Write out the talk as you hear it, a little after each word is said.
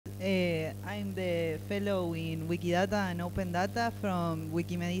I'm the fellow in Wikidata and Open Data from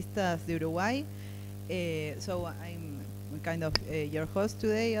Wikimedistas de Uruguay. So I'm kind of your host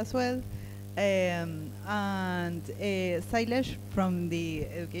today as well. And Sailesh from the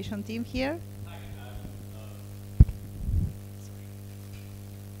education team here.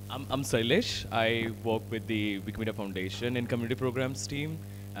 I'm Sailesh. I work with the Wikimedia Foundation in community programs team,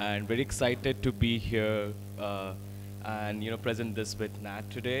 and very excited to be here and present this with Nat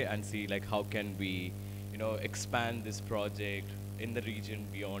today and see like how can we expand this project in the region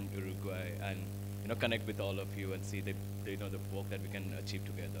beyond Uruguay and connect with all of you and see the work that we can achieve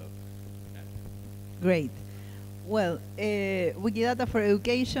together. Great. Well, Wikidata for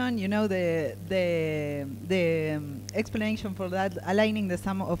Education, the explanation for that, aligning the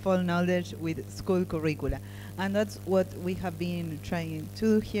sum of all knowledge with school curricula. And that's what we have been trying to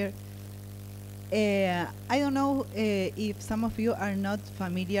do here. I don't know if some of you are not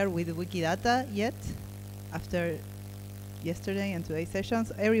familiar with Wikidata yet, after yesterday and today's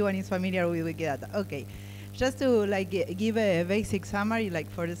sessions. Everyone is familiar with Wikidata. Okay. Just to give a basic summary,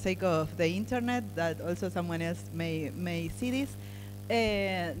 for the sake of the internet, that also someone else may see this.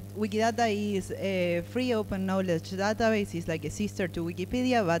 Wikidata is a free open knowledge database. It's like a sister to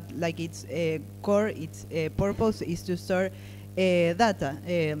Wikipedia, but its core, its purpose is to store data,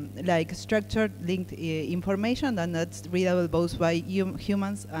 like structured linked information, and that's readable both by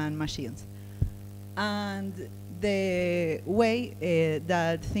humans and machines. And the way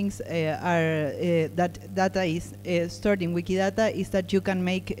that things that data is stored in Wikidata is that you can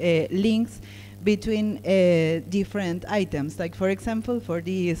make links between different items. Like, for example, for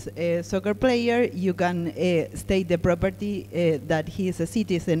this soccer player, you can state the property that he is a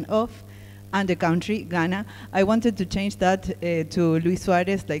citizen of and the country, Ghana. I wanted to change that to Luis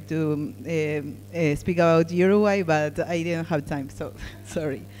Suarez, to speak about Uruguay, but I didn't have time, so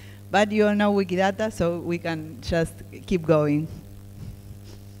sorry. But you all know Wikidata, so we can just keep going.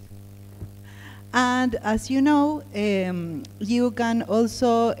 And as you know, you can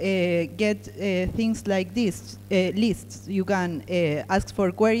also get things like this, lists. You can ask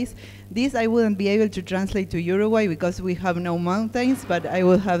for queries. This I wouldn't be able to translate to Uruguay because we have no mountains, but I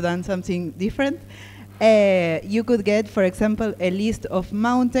would have done something different. You could get, for example, a list of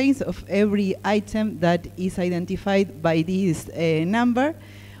mountains of every item that is identified by this number.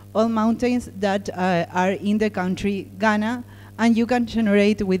 All mountains that are in the country Ghana, and you can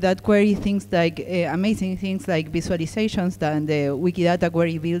generate with that query things like amazing things like visualizations that the Wikidata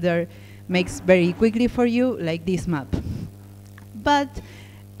query builder makes very quickly for you, like this map. But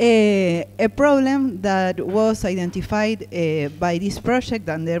a problem that was identified by this project,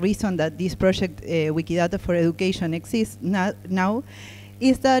 and the reason that this project, Wikidata for Education, exists now,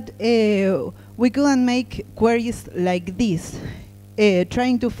 is that we couldn't make queries like this.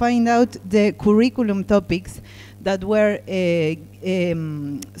 Trying to find out the curriculum topics that were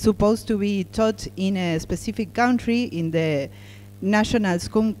supposed to be taught in a specific country, in the national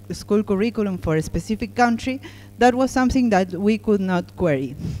school curriculum for a specific country. That was something that we could not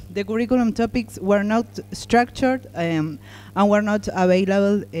query. The curriculum topics were not structured and were not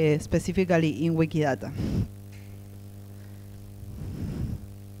available specifically in Wikidata.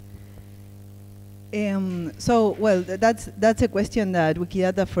 So, well, that's a question that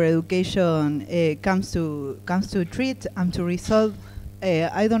Wikidata for Education comes to treat and to resolve.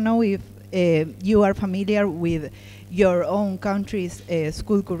 I don't know if you are familiar with your own country's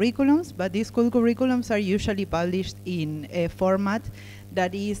school curriculums, but these school curriculums are usually published in a format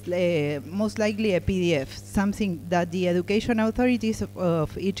that is most likely a PDF, something that the education authorities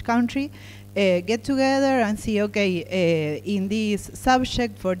of each country get together and see, okay, in this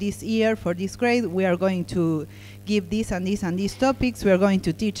subject for this year, for this grade, we are going to give this and this and these topics, we are going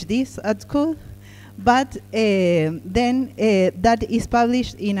to teach this at school, but then that is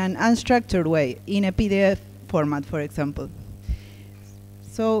published in an unstructured way, in a PDF format, for example.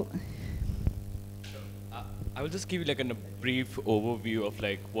 So, I will just give you a brief overview of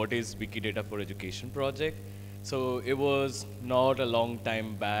what is Wikidata for Education project. So it was not a long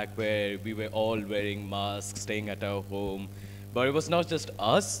time back where we were all wearing masks, staying at our home. But it was not just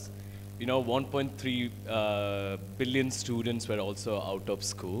us. 1.3 billion students were also out of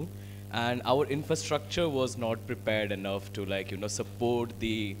school. And our infrastructure was not prepared enough to support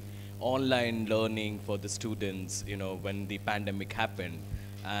the online learning for the students, when the pandemic happened.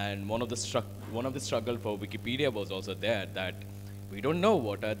 And one of the struggle for Wikipedia was also there, that we don't know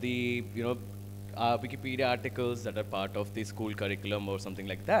what are the Wikipedia articles that are part of the school curriculum or something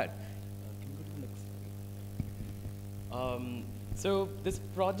like that. Can you go to the next slide? So this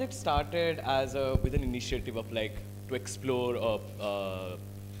project started as with an initiative of to explore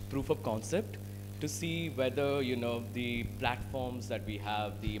proof of concept to see whether, the platforms that we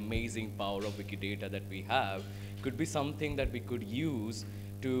have, the amazing power of Wikidata that we have, could be something that we could use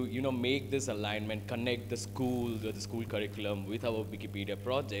to, make this alignment, connect the school or the school curriculum with our Wikipedia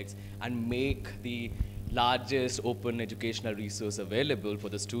projects, and make the largest open educational resource available for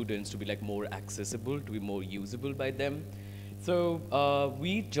the students to be like more accessible, to be more usable by them. So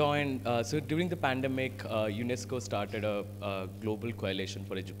we joined, so during the pandemic, UNESCO started a global coalition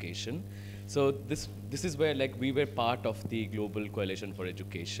for education. So this is where like we were part of the global coalition for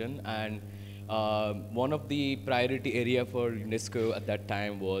education, and one of the priority area for UNESCO at that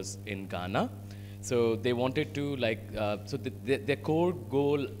time was in Ghana. So they wanted to like, so their core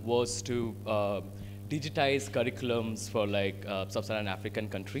goal was to digitize curriculums for like sub-Saharan African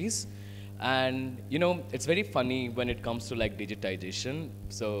countries. And it's very funny when it comes to like digitization.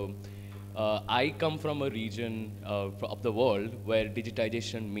 So I come from a region of the world where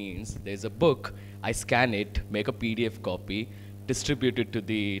digitization means there's a book, I scan it, make a PDF copy, distribute it to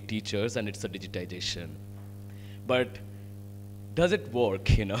the teachers, and it's a digitization. But does it work,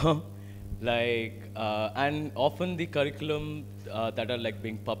 Like, and often the curriculum that are like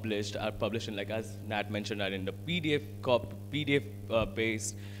being published are published in, like as Nat mentioned, are in the PDF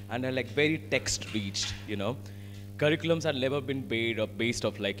based, and are like very text reached, Curriculums have never been made or based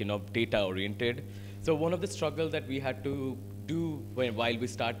of like, data oriented. So one of the struggles that we had to do while we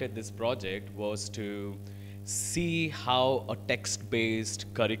started this project was to see how a text-based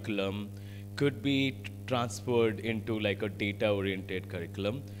curriculum could be transferred into like a data-oriented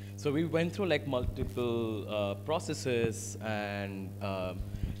curriculum. So we went through like multiple processes, and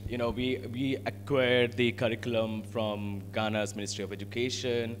we acquired the curriculum from Ghana's Ministry of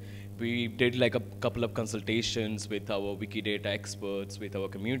Education. We did like a couple of consultations with our Wikidata experts, with our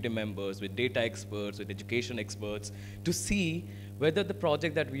community members, with data experts, with education experts, to see whether the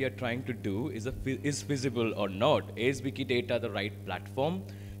project that we are trying to do is feasible or not. Is Wikidata the right platform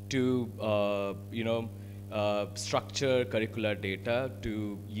to structure curricular data,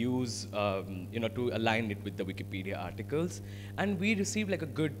 to use, to align it with the Wikipedia articles? And we received like a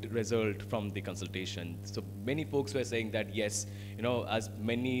good result from the consultation. So many folks were saying that yes, as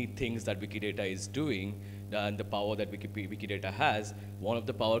many things that Wikidata is doing, and the power that Wikidata has, one of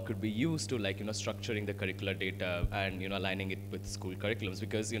the power could be used to like, structuring the curricular data and, aligning it with school curriculums.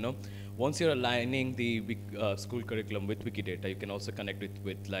 Because, once you're aligning the school curriculum with Wikidata, you can also connect it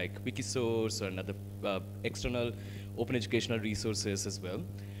with like Wikisource or another external open educational resources as well.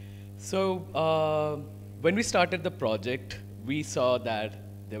 So when we started the project, we saw that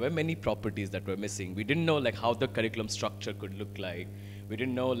there were many properties that were missing. We didn't know like how the curriculum structure could look like. We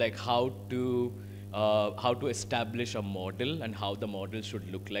didn't know like how to establish a model and how the model should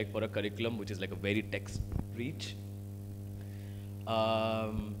look like for a curriculum, which is like a very text-rich.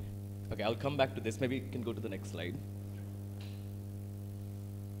 Okay, I'll come back to this. Maybe you can go to the next slide.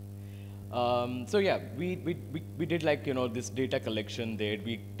 So yeah, we did like, this data collection there.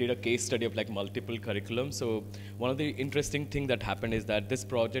 We did a case study of like multiple curriculums. So one of the interesting thing that happened is that this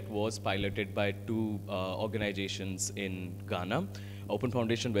project was piloted by two organizations in Ghana, Open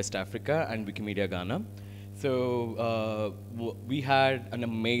Foundation West Africa and Wikimedia Ghana. So we had an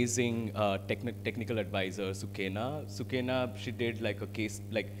amazing technical advisor, Sukena. Sukena, she did like a case,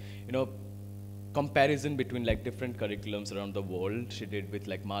 like, comparison between like different curriculums around the world. She did with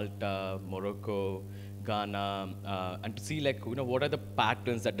like Malta, Morocco, Ghana, and to see like, what are the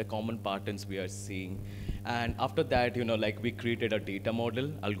patterns, that the common patterns we are seeing. And after that, like we created a data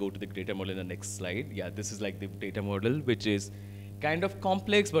model. I'll go to the data model in the next slide. Yeah, this is like the data model, which is kind of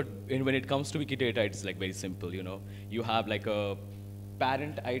complex, but when it comes to Wikidata, it's like very simple, You have like a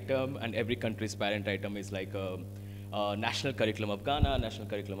parent item, and every country's parent item is like a national curriculum of Ghana, national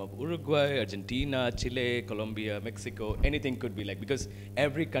curriculum of Uruguay, Argentina, Chile, Colombia, Mexico, anything could be like, because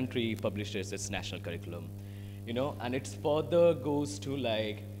every country publishes its national curriculum, and it further goes to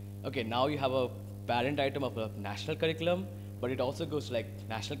like, okay, now you have a parent item of a national curriculum, but it also goes to like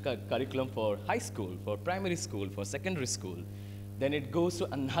national curriculum for high school, for primary school, for secondary school. Then it goes to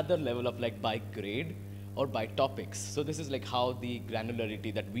another level of like by grade or by topics. So this is like how the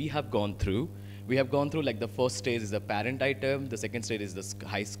granularity that we have gone through. We have gone through like the first stage is the parent item, the second stage is the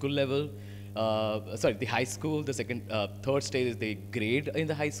high school level, the high school, the third stage is the grade in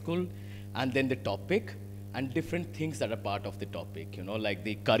the high school, and then the topic, and different things that are part of the topic, like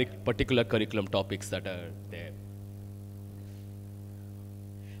the particular curriculum topics that are there.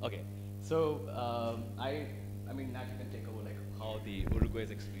 Okay, so I I mean, Nat, you can take over like how the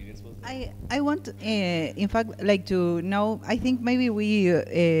Uruguay's experience was. I want, in fact, like to know. I think maybe we,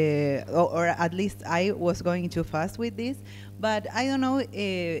 or at least I, was going too fast with this, but I don't know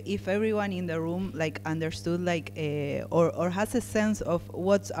if everyone in the room like understood like or has a sense of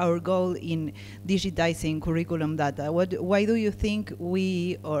what's our goal in digitizing curriculum data. Why do you think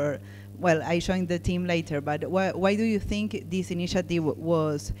we or well, I joined the team later, but why do you think this initiative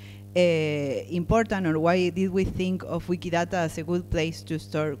was important, or why did we think of Wikidata as a good place to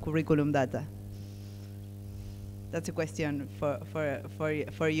store curriculum data? That's a question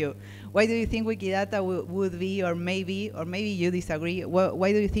for you. Why do you think Wikidata would be, or maybe you disagree,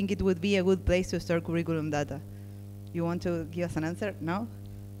 why do you think it would be a good place to store curriculum data? You want to give us an answer? No?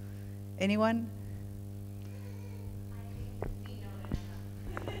 Anyone?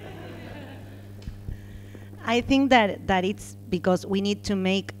 I think that it's because we need to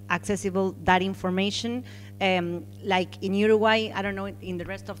make accessible that information. Like in Uruguay, I don't know in the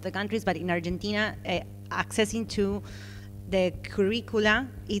rest of the countries, but in Argentina, accessing to the curricula,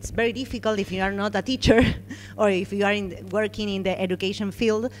 it's very difficult if you are not a teacher or if you are working in the education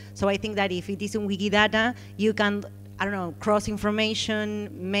field. So I think that if it is in Wikidata, you can, I don't know, cross information,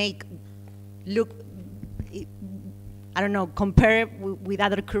 compare with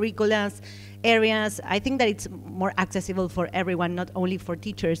other curriculums, areas. I think that it's more accessible for everyone, not only for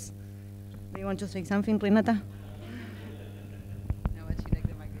teachers. Do you want to say something, Renata? No, but she liked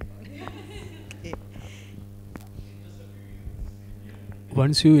the microphone.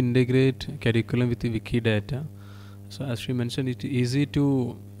 Once you integrate curriculum with the Wikidata, so as she mentioned, it's easy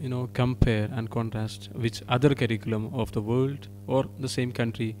to compare and contrast which other curriculum of the world or the same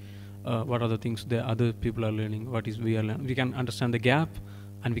country, what are the things the other people are learning, what is we are learning. We can understand the gap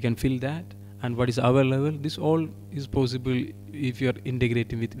and we can fill that, and what is our level. This all is possible if you are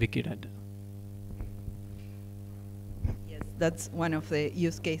integrating with Wikidata. Yes, that's one of the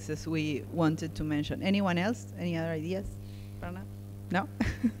use cases we wanted to mention. Anyone else? Any other ideas? Rana? No?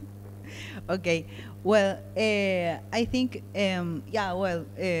 Okay. Well, I think,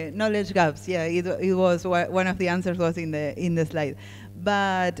 knowledge gaps. Yeah, it was one of the answers was in the slide.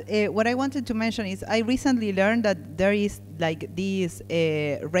 But what I wanted to mention is I recently learned that there is like this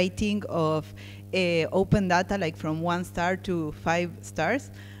rating of open data, like from 1 star to 5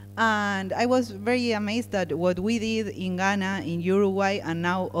 stars. And I was very amazed that what we did in Ghana, in Uruguay, and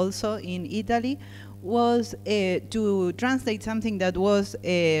now also in Italy was to translate something that was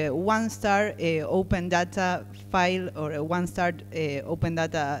a 1 star open data file or a 1 star open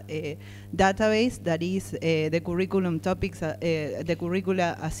data database, that is the curriculum topics, the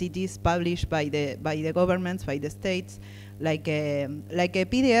curricula as it is published by the governments, by the states, like a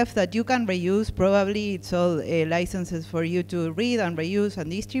PDF that you can reuse. Probably it's all licenses for you to read and reuse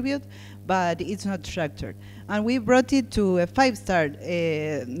and distribute, but it's not structured. And we brought it to a 5-star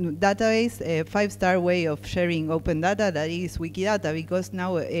database, a 5-star way of sharing open data, that is Wikidata, because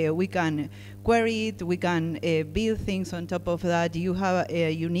now we can query it, we can build things on top of that. You have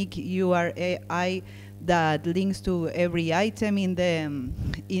a unique URI that links to every item in the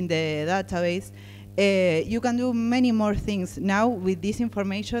database. You can do many more things now with this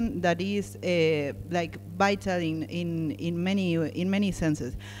information that is like vital in many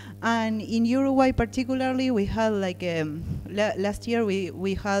senses. And in Uruguay particularly, we had like last year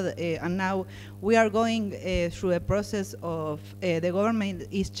we had and now we are going through a process of the government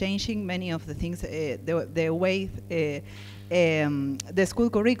is changing many of the things, the way the school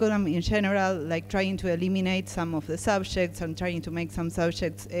curriculum in general, like trying to eliminate some of the subjects and trying to make some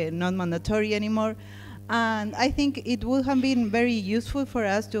subjects not mandatory anymore. And I think it would have been very useful for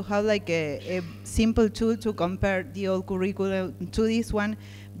us to have like a simple tool to compare the old curriculum to this one,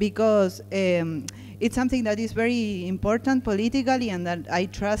 because it's something that is very important politically, and that I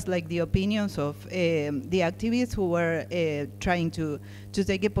trust like the opinions of the activists who were trying to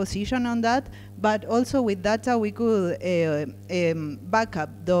take a position on that. But also with data, we could back up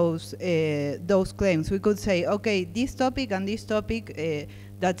those claims. We could say, okay, this topic and this topic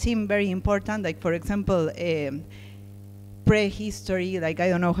that seem very important, like for example, prehistory, like I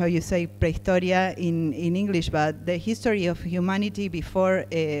don't know how you say prehistoria in English, but the history of humanity before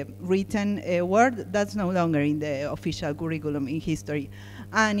a written word, that's no longer in the official curriculum in history.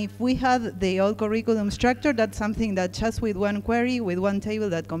 And if we had the old curriculum structure, that's something that just with one query, with one table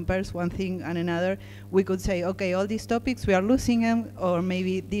that compares one thing and another, we could say, okay, all these topics, we are losing them, or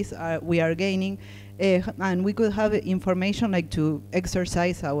maybe these we are gaining. And we could have information like to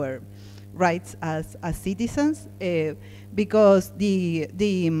exercise our rights as citizens, because the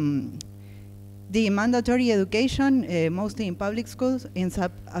mandatory education, mostly in public schools, ends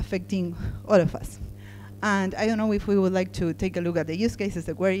up affecting all of us. And I don't know if we would like to take a look at the use cases,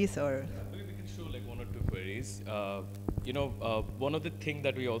 the queries, or... Maybe we can show like one or two queries. One of the things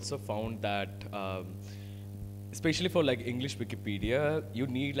that we also found that, especially for like English Wikipedia, you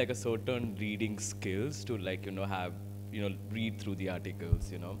need like a certain reading skills to like, read through the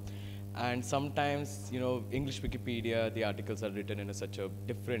articles, And sometimes, English Wikipedia, the articles are written in such a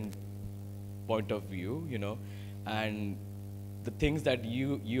different point of view, and the things that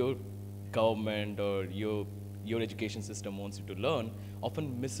your government or your education system wants you to learn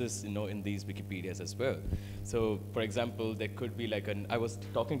often misses, in these Wikipedias as well. So, for example, there could be like I was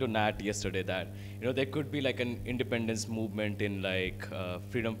talking to Nat yesterday that, there could be like an independence movement in like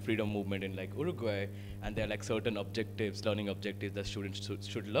freedom movement in like Uruguay, and there are like certain objectives, learning objectives that students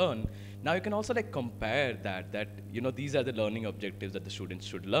should learn. Now you can also like compare that, these are the learning objectives that the students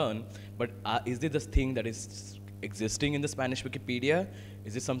should learn, but is there this thing that is existing in the Spanish Wikipedia?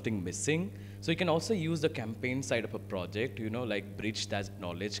 Is there something missing? So you can also use the campaign side of a project, like bridge that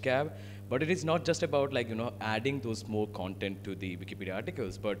knowledge gap. But it is not just about like, adding those more content to the Wikipedia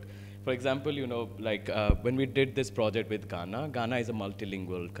articles. But for example, when we did this project with Ghana, Ghana is a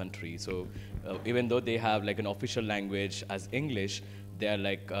multilingual country. So even though they have like an official language as English, there are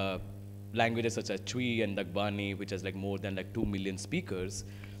like languages such as Twi and Dagbani, which has like more than like 2 million speakers.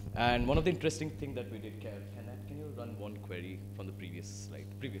 And one of the interesting things that we did, can you run one query from the previous slide?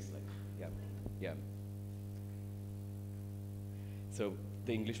 Yeah. So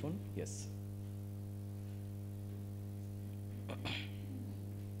the English one, yes.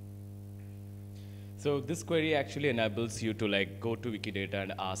 So this query actually enables you to like go to Wikidata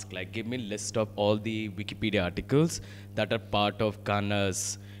and ask like, give me a list of all the Wikipedia articles that are part of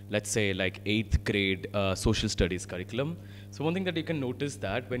Ghana's, let's say like 8th grade social studies curriculum. So one thing that you can notice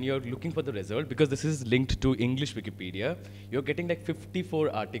that when you're looking for the result, because this is linked to English Wikipedia, you're getting like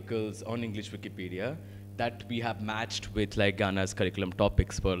 54 articles on English Wikipedia that we have matched with like Ghana's curriculum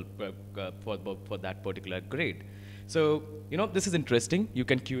topics for that particular grade. So, this is interesting. You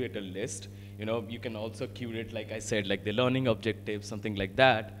can curate a list. You can also curate, like I said, like the learning objectives, something like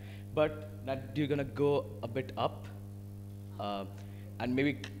that. But that you're gonna go a bit up, and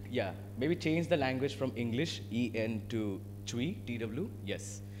maybe change the language from English, EN, to Twi, TW,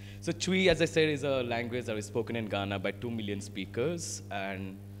 yes. So Twi, as I said, is a language that is spoken in Ghana by 2 million speakers.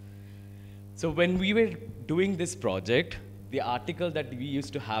 And so when we were doing this project, the article that we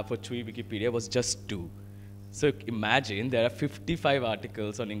used to have for Twi Wikipedia was just 2. So imagine there are 55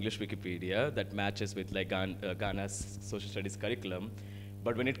 articles on English Wikipedia that matches with like Ghana's social studies curriculum.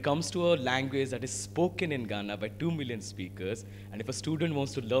 But when it comes to a language that is spoken in Ghana by 2 million speakers, and if a student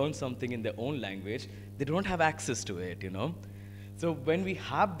wants to learn something in their own language, they don't have access to it, So when we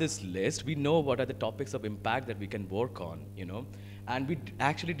have this list, we know what are the topics of impact that we can work on, And we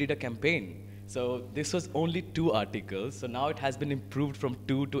actually did a campaign. So this was only 2 articles. So now it has been improved from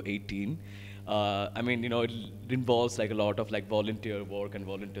 2 to 18. It involves like a lot of like volunteer work and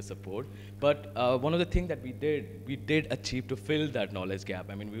volunteer support. But one of the things that we did achieve to fill that knowledge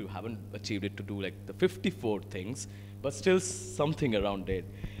gap. We haven't achieved it to do like the 54 things, but still something around it.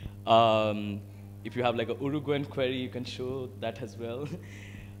 If you have like a Uruguayan query, you can show that as well.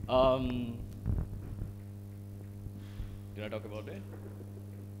 Did I talk about it?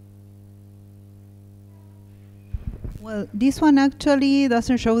 Well, this one actually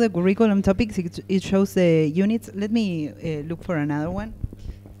doesn't show the curriculum topics, it shows the units. Let me look for another one.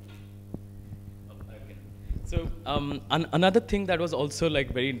 Okay. So another thing that was also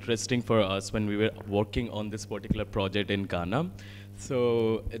like very interesting for us when we were working on this particular project in Ghana.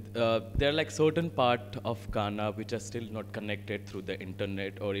 So there are like certain part of Ghana which are still not connected through the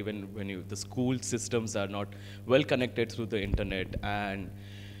internet, or even when the school systems are not well connected through the internet. And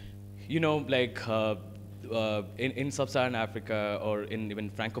in sub-Saharan Africa or in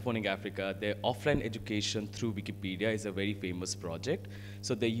even Francophonic Africa, the offline education through Wikipedia is a very famous project.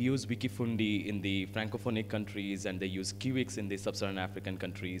 So they use Wikifundi in the Francophonic countries, and they use QX in the sub-Saharan African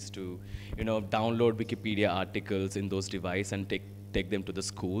countries to, download Wikipedia articles in those devices and take them to the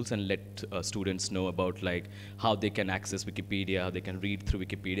schools and let students know about like how they can access Wikipedia, how they can read through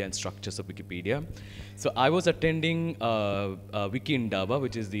Wikipedia and structures of Wikipedia. So I was attending Wiki Indaba,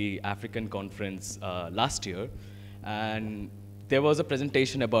 which is the African conference last year, and there was a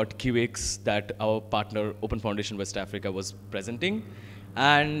presentation about QX that our partner Open Foundation West Africa was presenting,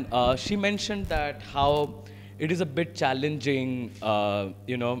 and she mentioned that how it is a bit challenging,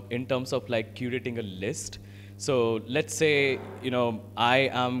 in terms of like curating a list. So let's say, I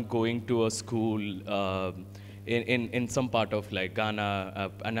am going to a school in some part of like Ghana,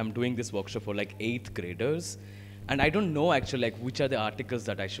 and I'm doing this workshop for like 8th graders. and I don't know actually like which are the articles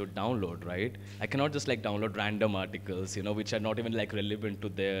that I should download, right? I cannot just like download random articles, you know, which are not even like relevant to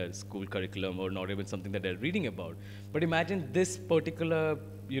their school curriculum or not even something that they're reading about. But imagine this particular,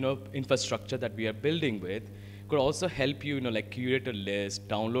 you know, infrastructure that we are building with could also help you, you know, like curate a list,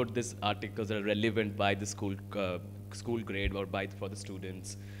 download these articles that are relevant by the school grade or for the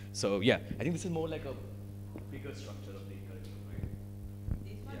students. So yeah, I think this is more like a bigger structure of the curriculum, right?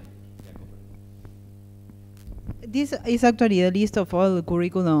 Yeah, go for it. This is actually a list of all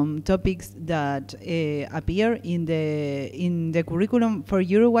curriculum topics that appear in the curriculum for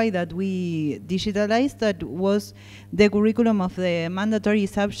Uruguay that we digitalized. That was the curriculum of the mandatory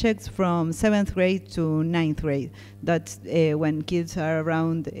subjects from 7th grade to 9th grade. That's when kids are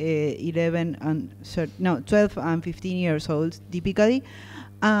around 12 and 15 years old typically.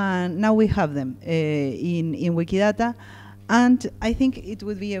 And now we have them in Wikidata. And I think it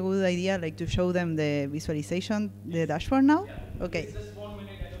would be a good idea, like, to show them the visualization, the dashboard now. Yeah. Okay. It's just 1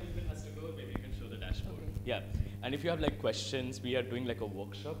 minute. I know Vivian has to go. Maybe you can show the dashboard. Okay. Yeah. And if you have like questions, we are doing like a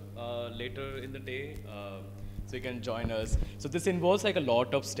workshop later in the day, so you can join us. So this involves like a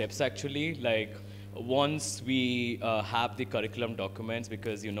lot of steps actually. Like once we have the curriculum documents,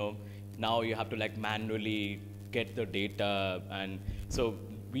 because you know now you have to like manually get the data, and so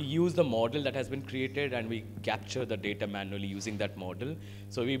we use the model that has been created and we capture the data manually using that model.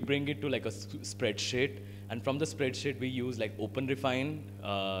 So we bring it to like a spreadsheet, and from the spreadsheet we use like OpenRefine.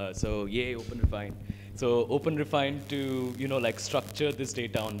 So yay, OpenRefine. So OpenRefine to, you know, like structure this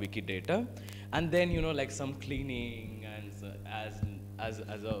data on Wikidata, and then, you know, like some cleaning and as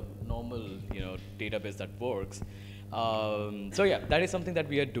a normal, you know, database that works. So yeah, that is something that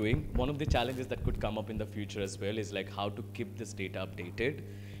we are doing. One of the challenges that could come up in the future as well is like how to keep this data updated.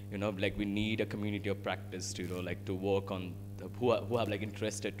 You know, like we need a community of practice to, you know, like to work on, who have like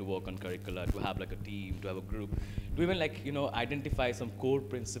interested to work on curricula, to have like a team, to have a group, to even like, you know, identify some core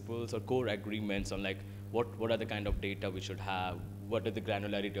principles or core agreements on like what are the kind of data we should have, what are the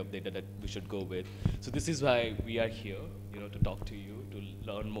granularity of data that we should go with. So this is why we are here, you know, to talk to you, to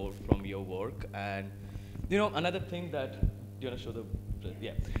learn more from your work. And you know, another thing that, do you want to show the,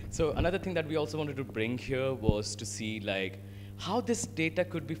 yeah. So another thing that we also wanted to bring here was to see like how this data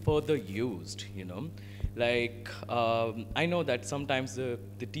could be further used, you know. Like, I know that sometimes the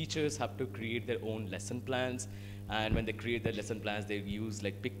teachers have to create their own lesson plans, and when they create their lesson plans, they use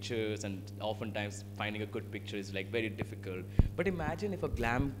like pictures, and oftentimes finding a good picture is like very difficult. But imagine if a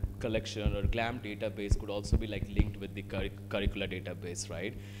GLAM collection or GLAM database could also be like linked with the curricular database,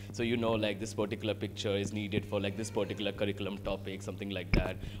 right? So you know, like this particular picture is needed for like this particular curriculum topic, something like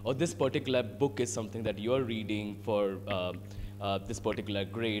that. Or this particular book is something that you're reading for this particular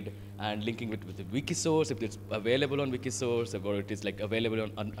grade, and linking it with the Wikisource, if it's available on Wikisource, or it is like available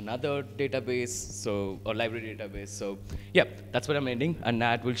on another database, so, or library database. So yeah, that's what I'm ending, and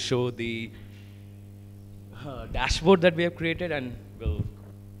Nat will show the dashboard that we have created, and we'll.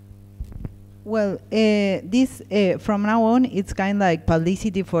 Well, this from now on, it's kind of like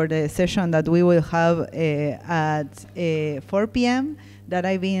publicity for the session that we will have at 4 p.m. that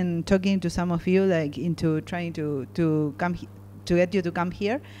I've been talking to some of you, like into trying to come to get you to come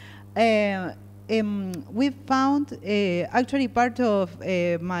here. We found actually part of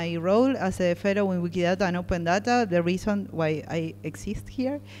my role as a fellow in Wikidata and Open Data, the reason why I exist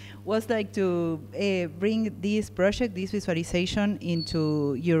here, was like to bring this project, this visualization,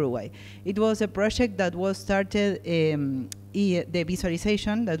 into Uruguay. It was a project that was started, the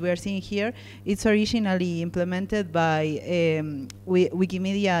visualization that we are seeing here, it's originally implemented by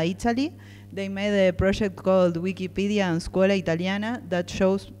Wikimedia Italy. They made a project called Wikipedia and Scuola Italiana that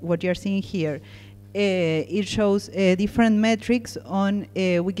shows what you're seeing here. It shows different metrics on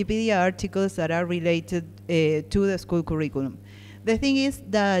Wikipedia articles that are related to the school curriculum. The thing is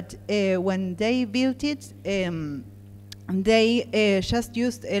that when they built it, they just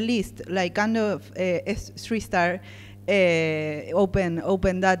used a list, like kind of a 3-star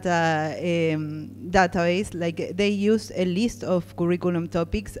open data database. Like they used a list of curriculum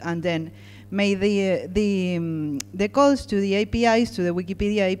topics and then made the calls to the APIs, to the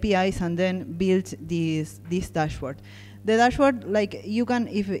Wikipedia APIs, and then built this dashboard. The dashboard, like you can,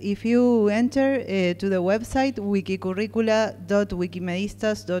 if you enter to the website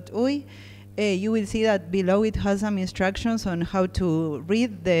wikicurricula.wikimedistas.ui, you will see that below it has some instructions on how to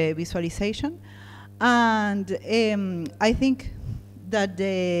read the visualization. And I think that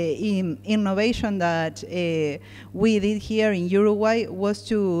the innovation that we did here in Uruguay was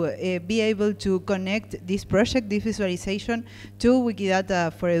to be able to connect this project, this visualization, to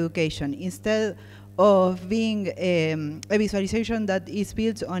Wikidata for Education, instead of being a visualization that is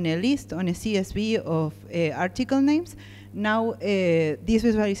built on a list, on a CSV of article names. Now this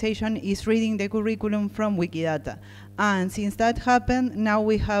visualization is reading the curriculum from Wikidata. And since that happened, now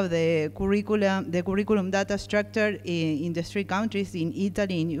we have the curriculum data structure in the 3 countries, in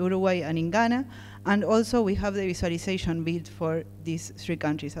Italy, in Uruguay, and in Ghana. And also we have the visualization built for these 3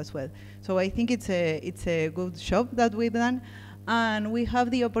 countries as well. So I think it's a good job that we've done. And we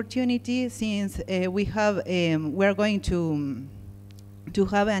have the opportunity, since we are going to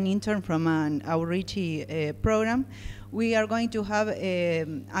have an intern from an outreach program, we are going to have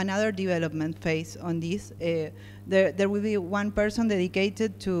another development phase on this. There will be one person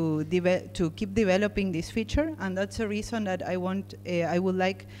dedicated to keep developing this feature, and that's the reason that I would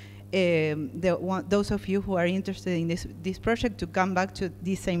like those of you who are interested in this project to come back to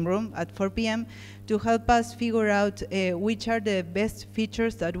this same room at 4 p.m. to help us figure out which are the best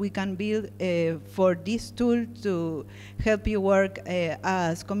features that we can build for this tool to help you work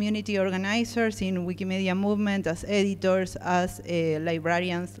as community organizers in Wikimedia movement, as editors, as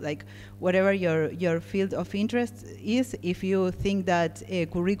librarians, like whatever your field of interest is. If you think that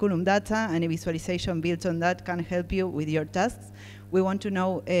curriculum data and a visualization built on that can help you with your tasks, we want to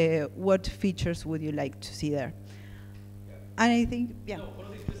know what features would you like to see there. Yeah. And I think, yeah. No, one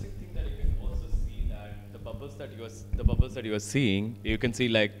of the interesting things that you can also see that the bubbles that you are seeing, you can see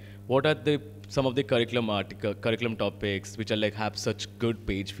like what are some of the curriculum topics which are like have such good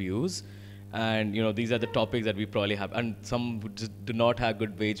page views, and these are the topics that we probably have, and some just do not have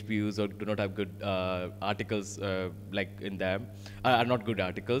good page views or do not have good articles like in them, are not good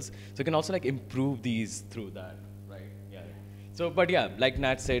articles. So you can also like improve these through that. So, but yeah, like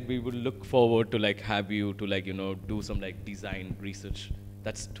Nat said, we would look forward to like have you to like do some like design research.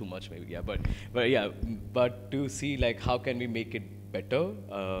 That's too much maybe, yeah. But to see like how can we make it better?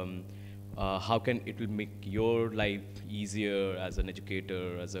 How can it will make your life easier as an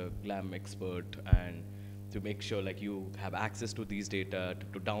educator, as a GLAM expert, and to make sure like you have access to these data,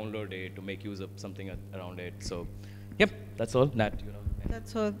 to download it, to make use of something around it. So, yep, that's all, Nat.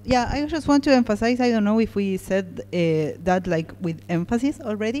 That's all. Yeah, I just want to emphasize, I don't know if we said that like with emphasis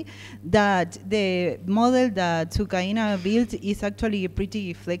already, that the model that Sukaina built is actually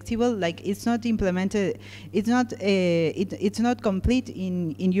pretty flexible. Like it's not implemented, it's not complete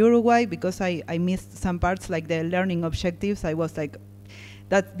in Uruguay, because I missed some parts like the learning objectives. I was like,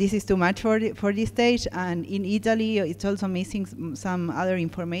 that this is too much for this stage, and in Italy it's also missing some other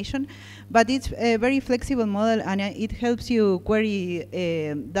information. But it's a very flexible model, and it helps you query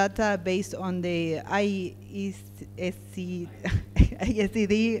data based on the ISCD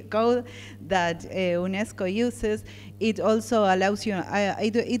code that UNESCO uses. It also allows you,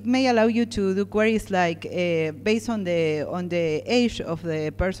 it may allow you to do queries like based on the age of the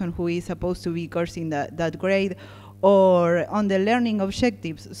person who is supposed to be coursing that grade, or on the learning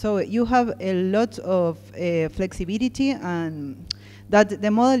objectives. So you have a lot of flexibility, and that the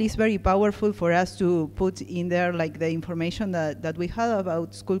model is very powerful for us to put in there like the information that we have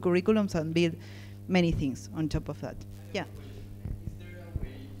about school curriculums and build many things on top of that. Yeah. Is there a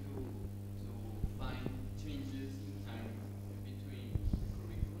way to find changes in time between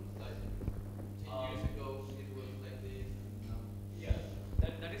curriculums? Like 10 years ago it was like this, and now? Yeah,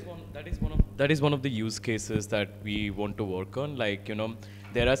 that is one of the use cases that we want to work on. Like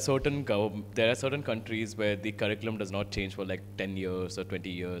there are certain countries where the curriculum does not change for like 10 years or 20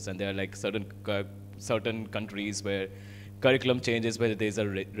 years, and there are like certain countries where curriculum changes where there's a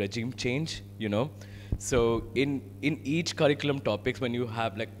regime change. So in each curriculum topics, when you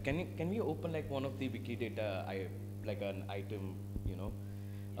have like, can we open like one of the Wikidata like an item,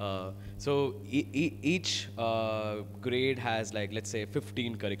 so each grade has like, let's say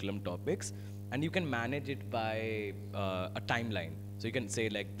 15 curriculum topics, and you can manage it by a timeline. So you can say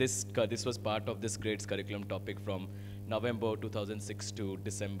like this was part of this grade's curriculum topic from November 2006 to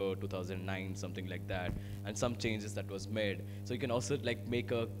December 2009, something like that, and some changes that was made. So you can also like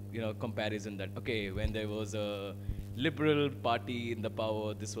make a comparison that, okay, when there was a liberal party in the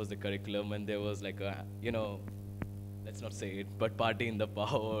power, this was the curriculum. When there was like a let's not say it, but party in the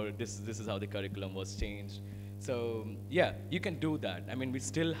power, this is how the curriculum was changed. So yeah, you can do that. I mean, we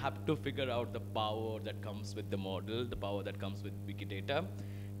still have to figure out the power that comes with the model, the power that comes with Wikidata,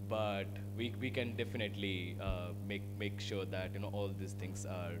 but we can definitely make sure that all these things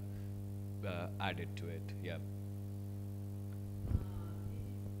are added to it. Yeah.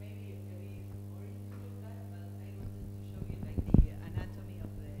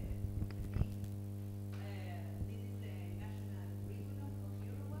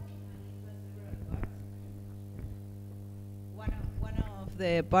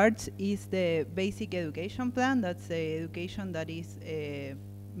 the parts is the basic education plan. That's the education that is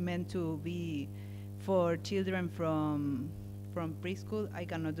meant to be for children from preschool. I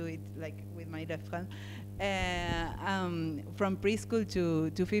cannot do it like with my left hand. From preschool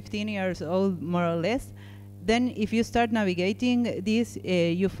to 15 years old, more or less. Then, if you start navigating this,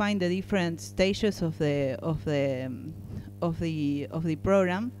 you find the different stages of the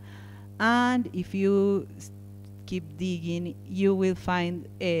program, and if you keep digging, you will find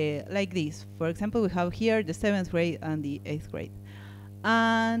like this. For example, we have here the 7th grade and the 8th grade,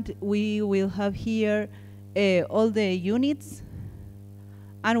 and we will have here all the units,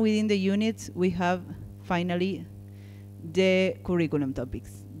 and within the units we have finally the curriculum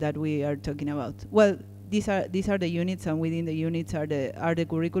topics that we are talking about. Well, these are the units, and within the units are the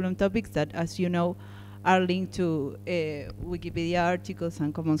curriculum topics that, as you know, are linked to Wikipedia articles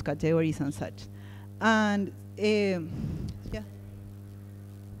and commons categories and such. And yeah,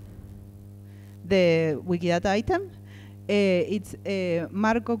 the Wikidata item, it's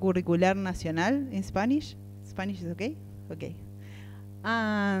Marco Curricular Nacional in Spanish. Spanish is okay? Okay.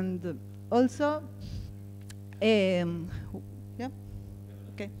 And also, yeah,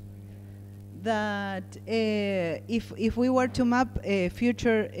 okay. That if we were to map a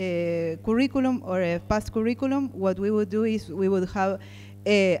future curriculum or a past curriculum, what we would do is we would have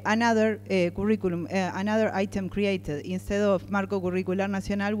another curriculum, another item created. Instead of Marco Curricular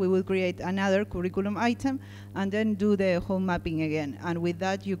Nacional, we would create another curriculum item and then do the whole mapping again. And with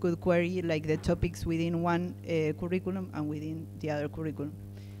that, you could query like the topics within one curriculum and within the other curriculum.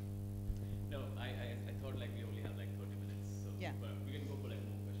 No, I thought like we only have like 30 minutes, so Yeah. but we can go for like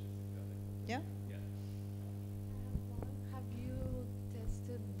more questions if you have like. Yeah? Yeah. Have you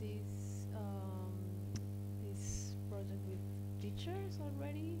tested this project with teachers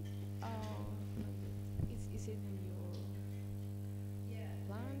already? Is it in your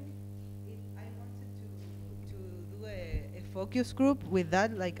plan? I wanted to do a focus group with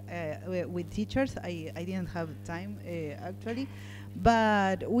that, like with teachers. I didn't have time actually,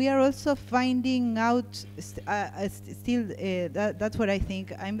 but we are also finding out still. That's what I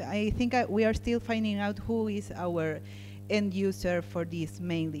think. I think we are still finding out who is our end user for this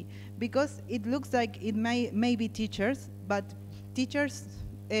mainly, because it looks like it may be teachers, but teachers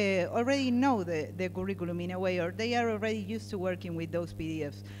already know the curriculum in a way, or they are already used to working with those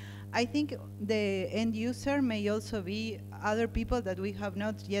PDFs. I think the end user may also be other people that we have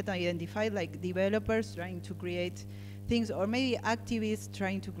not yet identified, like developers trying to create things, or maybe activists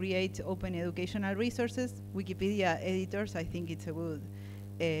trying to create open educational resources. Wikipedia editors, I think it's a good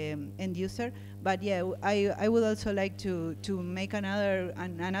end user. But yeah, I would also like to make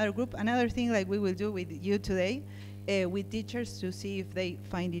another group, another thing like we will do with you today, with teachers, to see if they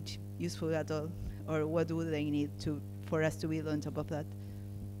find it useful at all, or what do they need for us to build on top of that.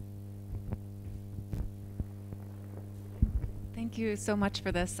 Thank you so much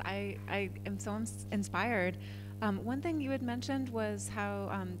for this. I am so inspired. One thing you had mentioned was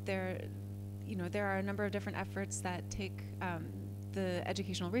how there are a number of different efforts that take the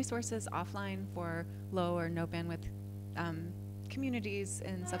educational resources offline for low or no bandwidth communities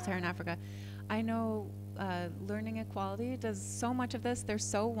in sub-Saharan Africa. I know Learning Equality does so much of this. They're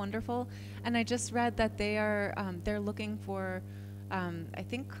so wonderful, and I just read that they're looking for I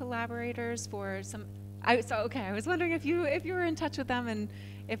think collaborators for some. I was wondering if you were in touch with them and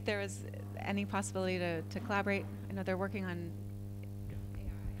if there was any possibility to collaborate. I know they're working on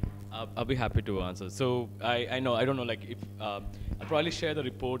AI. I'll be happy to answer. So I don't know, like if I'll probably share the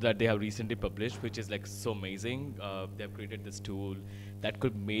report that they have recently published, which is like so amazing. They have created this tool that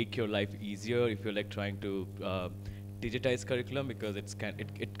could make your life easier if you're like trying to digitize curriculum, because it's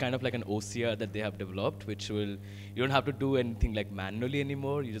kind of like an OCR that they have developed, which you don't have to do anything like manually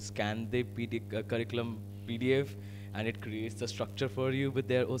anymore. You just scan the curriculum PDF, and it creates the structure for you with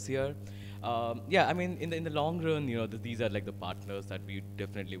their OCR. Yeah, I mean, in the long run, these are like the partners that we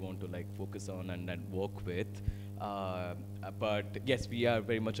definitely want to like focus on and work with. But yes, we are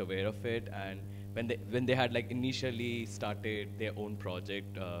very much aware of it. And when they had like initially started their own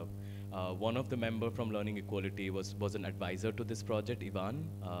project, one of the member from Learning Equality was an advisor to this project, Ivan.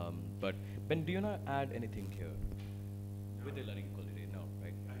 But Ben, do you want to add anything here with the Learning Equality? No,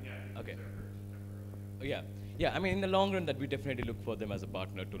 right? Yeah. Okay. Oh, yeah. Yeah, I mean, in the long run, that we definitely look for them as a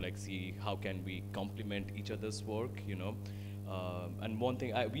partner to like see how can we complement each other's work, And one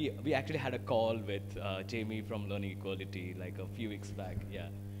thing, we actually had a call with Jamie from Learning Equality like a few weeks back. Yeah.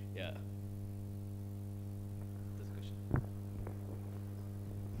 There's a question.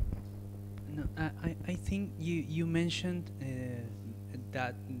 No, I think you mentioned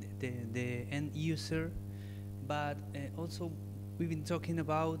that the end user, but also we've been talking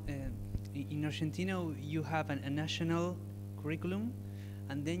about in Argentina you have a national curriculum,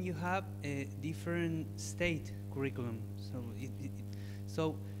 and then you have a different state curriculum.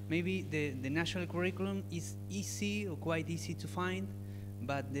 So maybe the national curriculum is easy or quite easy to find,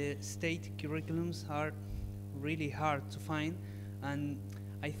 but the state curriculums are really hard to find. And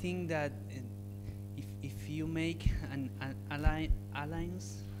I think that if you make an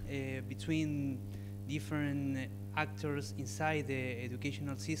alliance between different actors inside the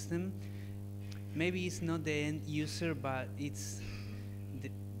educational system, maybe it's not the end user, but it's the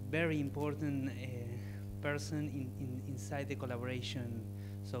very important person inside the collaboration.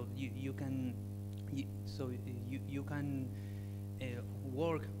 So you can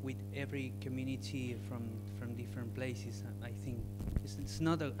work with every community from different places. I think it's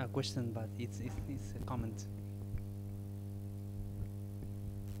not a question, but it's a comment.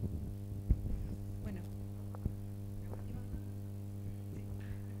 Bueno.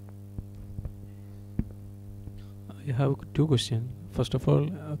 I have two questions. First of all,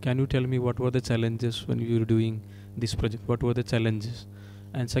 can you tell me what were the challenges when you were doing this project? What were the challenges?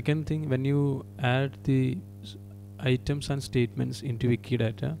 And second thing, when you add the items and statements into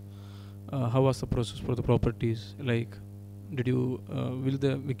Wikidata, how was the process for the properties? Like, did you will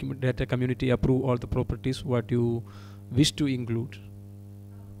the Wikidata community approve all the properties what you wish to include?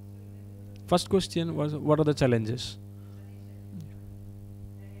 First question was, what are the challenges?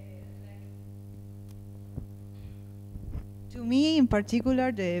 To me, in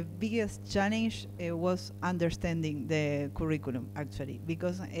particular, the biggest challenge was understanding the curriculum, actually,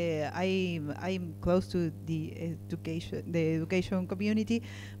 because I'm close to the education community,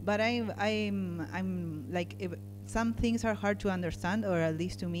 but I'm like some things are hard to understand, or at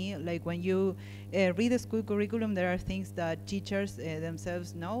least to me. Like when you read the school curriculum, there are things that teachers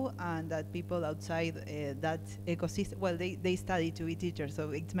themselves know, and that people outside that ecosystem, well, they study to be teachers, so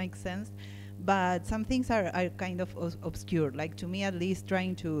it makes sense. But some things are kind of obscure. Like to me, at least,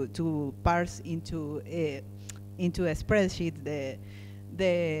 trying to parse into a spreadsheet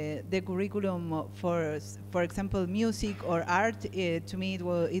the curriculum for example, music or art. To me,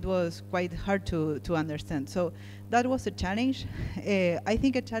 it was quite hard to understand. So that was a challenge. I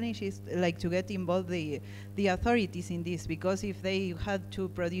think a challenge is like to get involved the authorities in this, because if they had to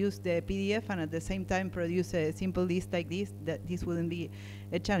produce the PDF and at the same time produce a simple list like this, that this wouldn't be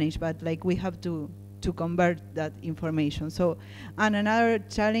a challenge. But like we have to convert that information. So, and another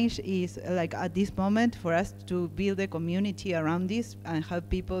challenge is like at this moment for us to build a community around this and help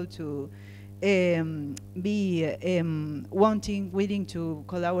people to be willing to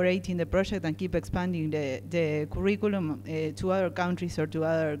collaborate in the project and keep expanding the curriculum to other countries or to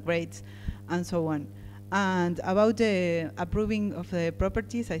other grades and so on. And about the approving of the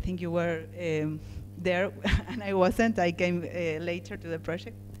properties, I think you were there and I wasn't. I came later to the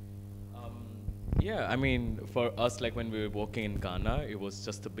project. Yeah, I mean, for us, like when we were working in Ghana, it was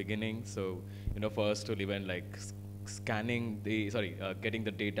just the beginning. So, for us to even like getting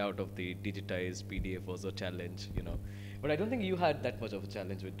the data out of the digitized PDF was a challenge, But I don't think you had that much of a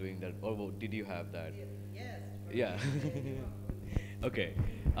challenge with doing that, or did you have that? Yes. Yeah. Okay.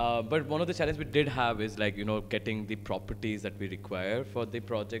 But one of the challenges we did have is like, getting the properties that we require for the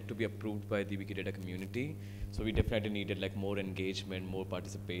project to be approved by the Wikidata community. So we definitely needed like more engagement, more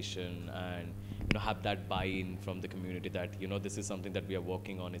participation, and have that buy-in from the community that this is something that we are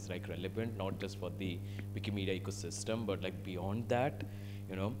working on is like relevant, not just for the Wikimedia ecosystem, but like beyond that,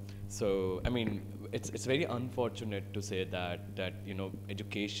 So I mean, it's very unfortunate to say that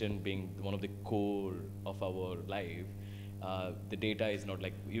education being one of the core of our life. The data is not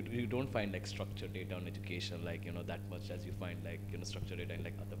like you don't find like structured data on education like that much as you find like structured data in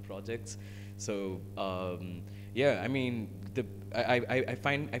like other projects. So yeah, I mean I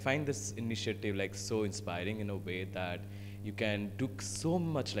find this initiative like so inspiring in a way that you can do so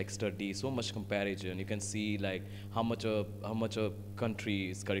much like study, so much comparison. You can see like how much a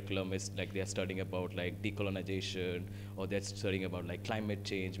country's curriculum is like they're studying about like decolonization, or they're studying about like climate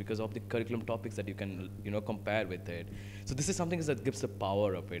change because of the curriculum topics that you can compare with it. So this is something that gives the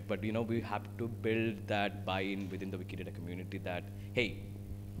power of it. But we have to build that buy-in within the Wikidata community that hey,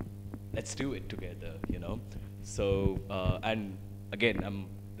 let's do it together. So and again,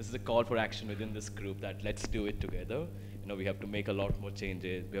 this is a call for action within this group that let's do it together. We have to make a lot more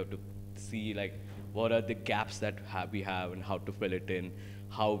changes. We have to see like what are the gaps that we have and how to fill it in,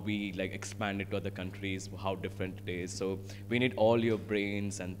 how we like expand it to other countries, how different it is. So we need all your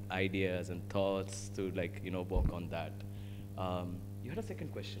brains and ideas and thoughts to like work on that. You had a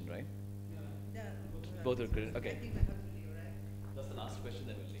second question, right? Yeah. Both are good. Okay. I think I have to leave, right? That's the last question,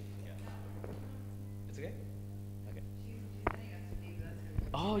 then we'll leave. Yeah. It's okay? Okay. She's sending us.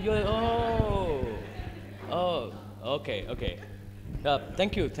 Oh, you're. Oh, okay, okay.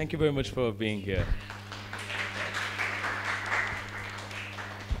 Thank you very much for being here.